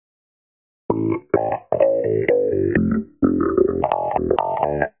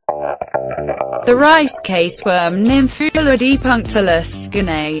The rice caseworm Nymphula depunctalis,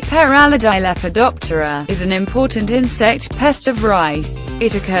 Guenee, Pyralidae Lepidoptera, is an important insect pest of rice.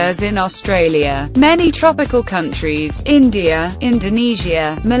 It occurs in Australia, many tropical countries, India,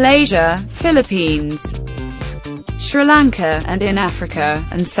 Indonesia, Malaysia, Philippines, Sri Lanka, and in Africa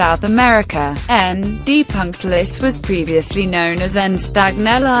and South America. N. depunctalis was previously known as N.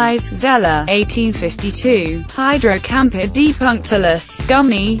 stagnalis, Zeller, 1852, Hydrocampa depunctalis,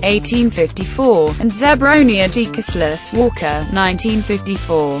 Guenee, 1854, and Zebronia decussalis, Walker,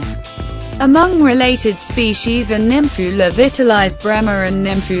 1954. Among related species are Nymphula vittalis, Bremer, and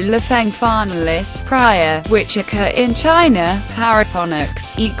Nymphula fengwhanalis, Pryer, which occur in China.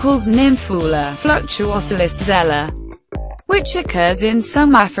 Paraponyx equals Nymphula fluctuosalis, Zeller, which occurs in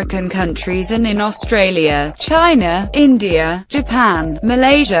some African countries and in Australia, China, India, Japan,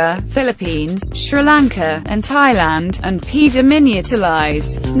 Malaysia, Philippines, Sri Lanka, and Thailand, and P.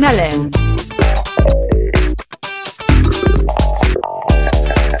 diminutalis, Snellen.